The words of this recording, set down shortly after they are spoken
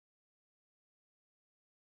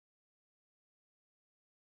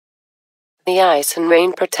The ice and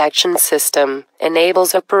rain protection system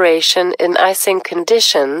enables operation in icing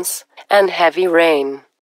conditions and heavy rain.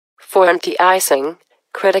 For anti-icing,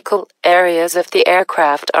 critical areas of the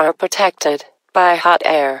aircraft are protected by hot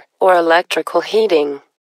air or electrical heating.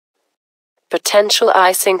 Potential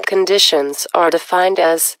icing conditions are defined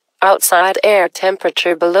as outside air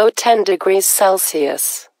temperature below 10 degrees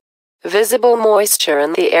Celsius. Visible moisture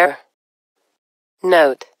in the air.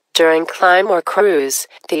 Note: during climb or cruise,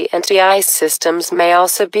 the anti-ice systems may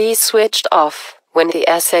also be switched off when the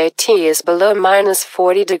SAT is below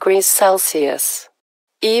 -40 degrees Celsius,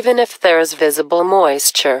 even if there is visible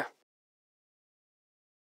moisture.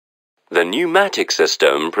 The pneumatic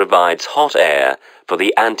system provides hot air for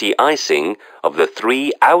the anti-icing of the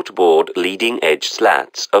 3 outboard leading-edge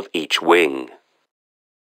slats of each wing.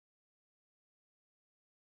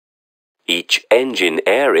 Each engine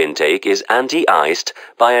air intake is anti-iced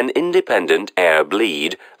by an independent air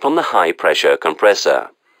bleed from the high-pressure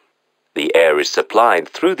compressor. The air is supplied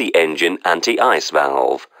through the engine anti-ice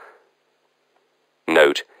valve.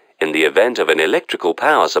 Note: in the event of an electrical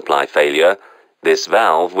power supply failure, this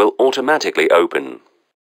valve will automatically open.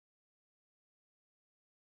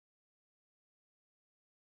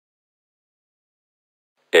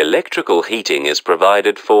 Electrical heating is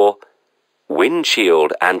provided for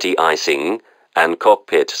windshield anti-icing and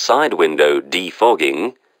cockpit side window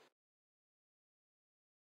defogging,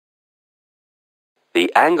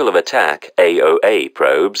 the angle of attack AOA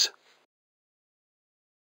probes,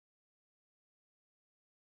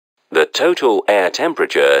 the total air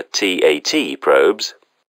temperature TAT probes,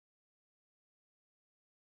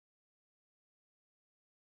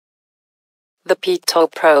 the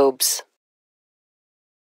pitot probes,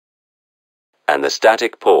 and the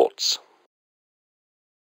static ports.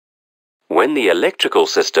 When the electrical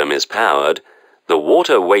system is powered, the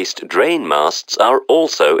water waste drain masts are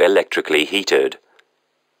also electrically heated.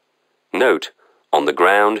 Note: on the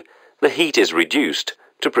ground, the heat is reduced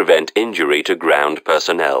to prevent injury to ground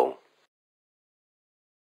personnel.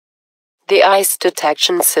 The ice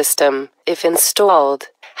detection system, if installed,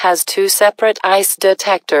 has 2 separate ice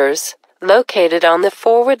detectors located on the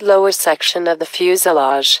forward lower section of the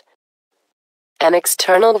fuselage. An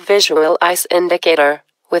external visual ice indicator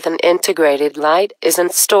with an integrated light is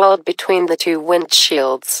installed between the 2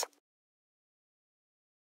 windshields.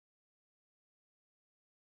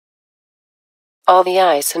 All the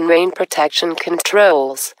ice and rain protection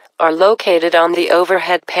controls are located on the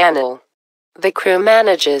overhead panel. The crew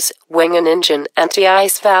manages wing and engine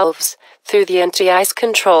anti-ice valves through the anti-ice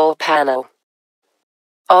control panel.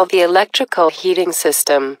 All the electrical heating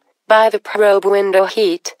system by the probe window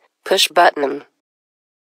heat push button.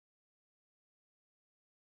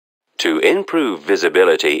 To improve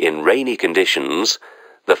visibility in rainy conditions,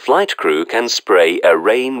 the flight crew can spray a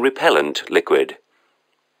rain repellent liquid.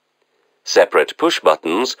 Separate push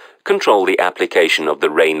buttons control the application of the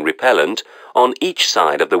rain repellent on each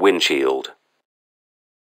side of the windshield.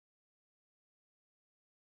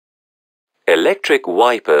 Electric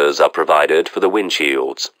wipers are provided for the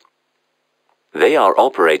windshields. They are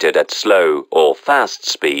operated at slow or fast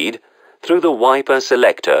speed through the wiper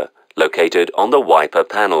selector located on the wiper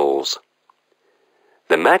panels.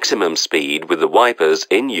 The maximum speed with the wipers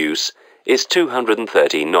in use is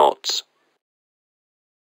 230 knots.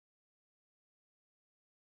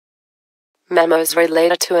 Memos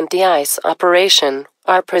related to anti-ice operation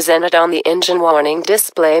are presented on the engine warning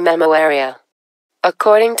display memo area.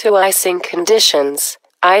 According to icing conditions,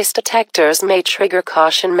 ice detectors may trigger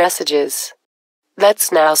caution messages.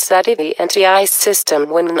 Let's now study the anti-ice system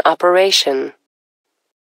when in operation.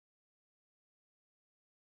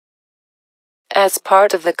 As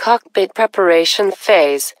part of the cockpit preparation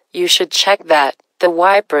phase, you should check that the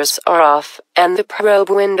wipers are off and the probe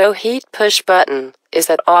window heat push button is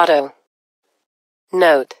at auto.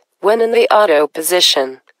 Note: when in the auto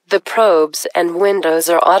position, the probes and windows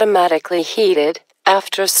are automatically heated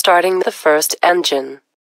after starting the first engine.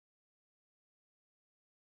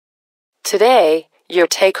 Today, your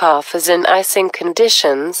takeoff is in icing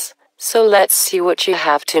conditions, so let's see what you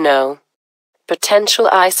have to know. Potential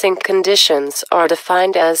icing conditions are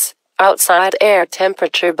defined as outside air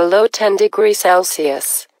temperature below 10 degrees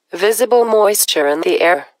Celsius, visible moisture in the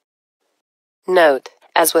air. Note: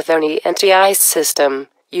 as with any anti-ice system,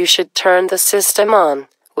 you should turn the system on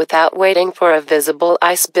without waiting for a visible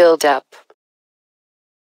ice buildup.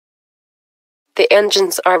 The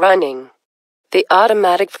engines are running. The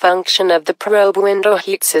automatic function of the probe window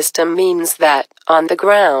heat system means that, on the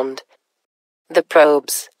ground, the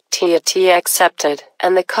probes, TAT accepted,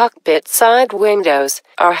 and the cockpit side windows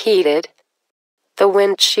are heated. The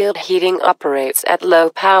windshield heating operates at low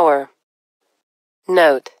power.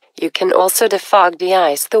 Note, you can also defog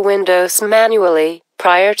de-ice the windows manually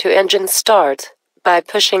prior to engine start by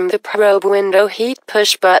pushing the probe window heat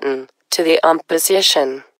push button to the on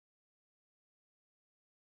position.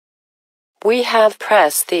 We have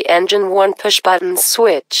pressed the engine 1 push button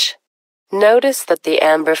switch. Notice that the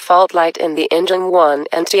amber fault light in the engine 1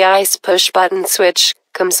 anti-ice push button switch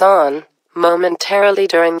comes on momentarily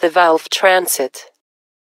during the valve transit.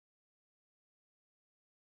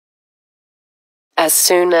 As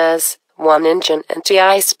soon as one engine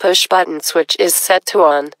anti-ice push button switch is set to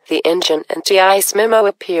on, the engine anti-ice memo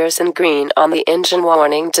appears in green on the engine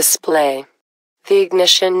warning display. The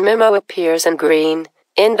ignition memo appears in green,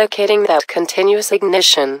 indicating that continuous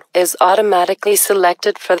ignition is automatically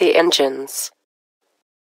selected for the engines.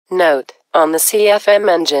 Note, on the CFM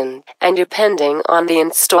engine, and depending on the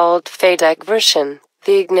installed FADEC version,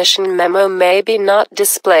 the ignition memo may be not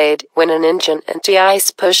displayed when an engine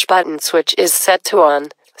anti-ice push button switch is set to on,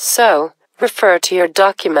 so refer to your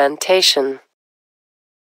documentation.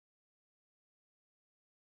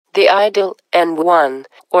 The idle N1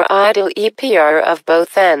 or idle EPR of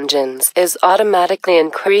both engines is automatically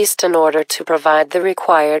increased in order to provide the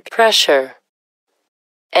required pressure.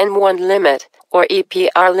 N1 limit or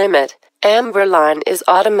EPR limit amber line is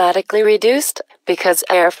automatically reduced because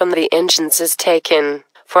air from the engines is taken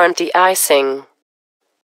for anti-icing.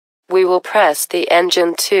 We will press the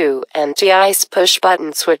engine 2 anti-ice push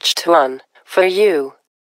button switch to on for you.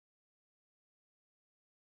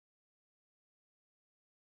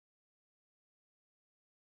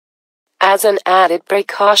 As an added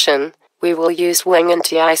precaution, we will use wing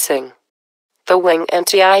anti-icing. The wing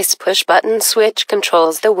anti-ice push button switch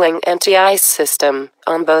controls the wing anti-ice system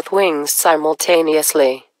on both wings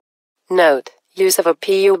simultaneously. Note, use of a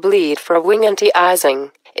PU bleed for wing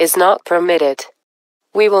anti-icing is not permitted.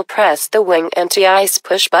 We will press the wing anti-ice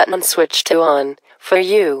push button switch to on for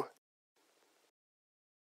you.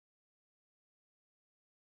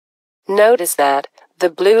 Notice that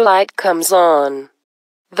the blue light comes on.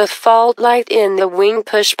 The fault light in the wing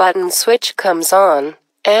push button switch comes on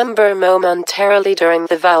amber momentarily during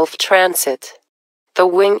the valve transit. The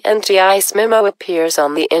wing anti-ice memo appears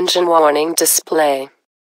on the engine warning display.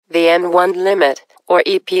 The N1 limit or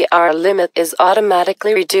EPR limit is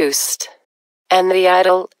automatically reduced, and the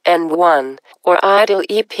idle N1 or idle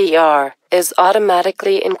EPR is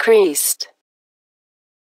automatically increased.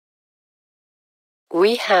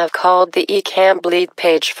 We have called the ECAM bleed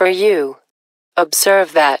page for you.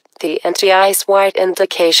 Observe that the anti-ice white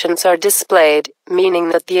indications are displayed, meaning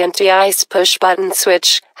that the anti-ice push button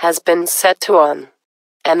switch has been set to on.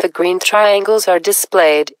 And the green triangles are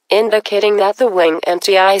displayed, indicating that the wing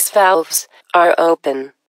anti-ice valves are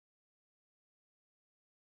open.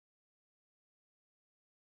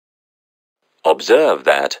 Observe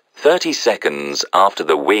that 30 seconds after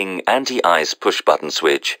the wing anti-ice push button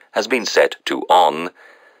switch has been set to on,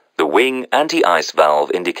 the wing anti-ice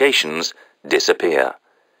valve indications disappear.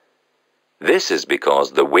 This is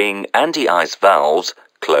because the wing anti-ice valves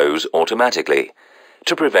close automatically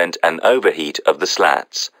to prevent an overheat of the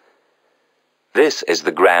slats. This is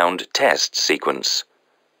the ground test sequence.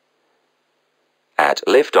 At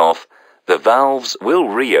liftoff, the valves will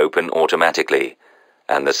reopen automatically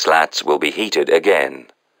and the slats will be heated again.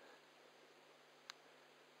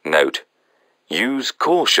 Note, use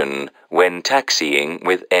caution when taxiing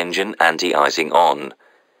with engine anti-icing on,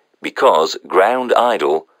 because ground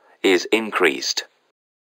idle is increased.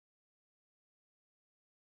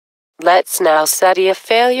 Let's now study a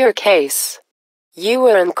failure case. You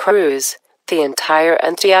are in cruise, the entire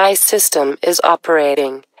anti-ice system is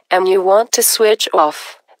operating, and you want to switch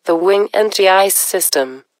off the wing anti-ice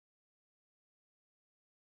system.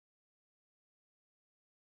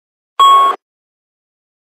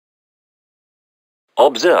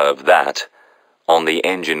 Observe that, on the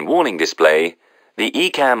engine warning display, the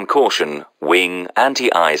ECAM caution wing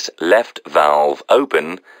anti-ice left valve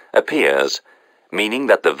open appears, meaning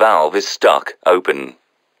that the valve is stuck open.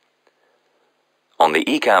 On the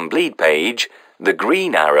ECAM bleed page, the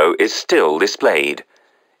green arrow is still displayed,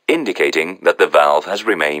 indicating that the valve has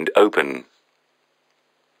remained open.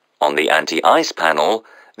 On the anti-ice panel,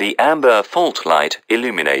 the amber fault light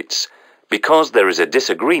illuminates, because there is a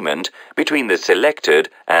disagreement between the selected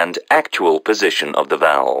and actual position of the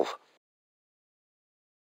valve.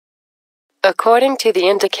 According to the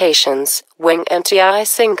indications, wing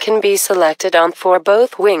anti-icing can be selected on for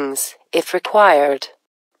both wings, if required,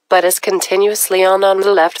 but is continuously on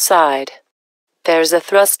the left side. There's a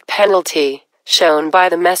thrust penalty, shown by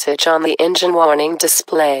the message on the engine warning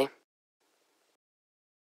display.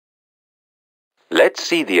 Let's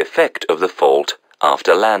see the effect of the fault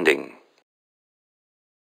after landing.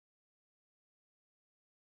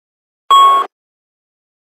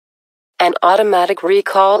 An automatic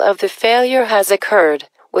recall of the failure has occurred,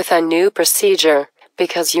 with a new procedure,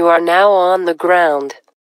 because you are now on the ground.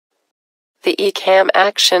 The ECAM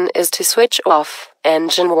action is to switch off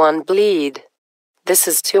Engine 1 bleed. This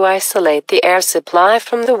is to isolate the air supply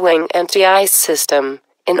from the wing Nti system,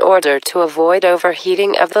 in order to avoid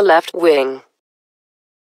overheating of the left wing.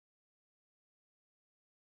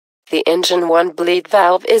 The Engine 1 bleed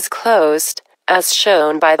valve is closed, as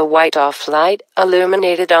shown by the white off light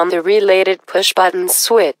illuminated on the related push-button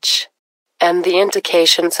switch, and the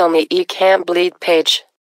indications on the ECAM bleed page.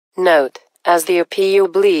 Note, as the APU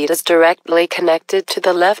bleed is directly connected to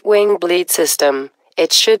the left wing bleed system,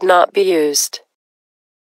 it should not be used.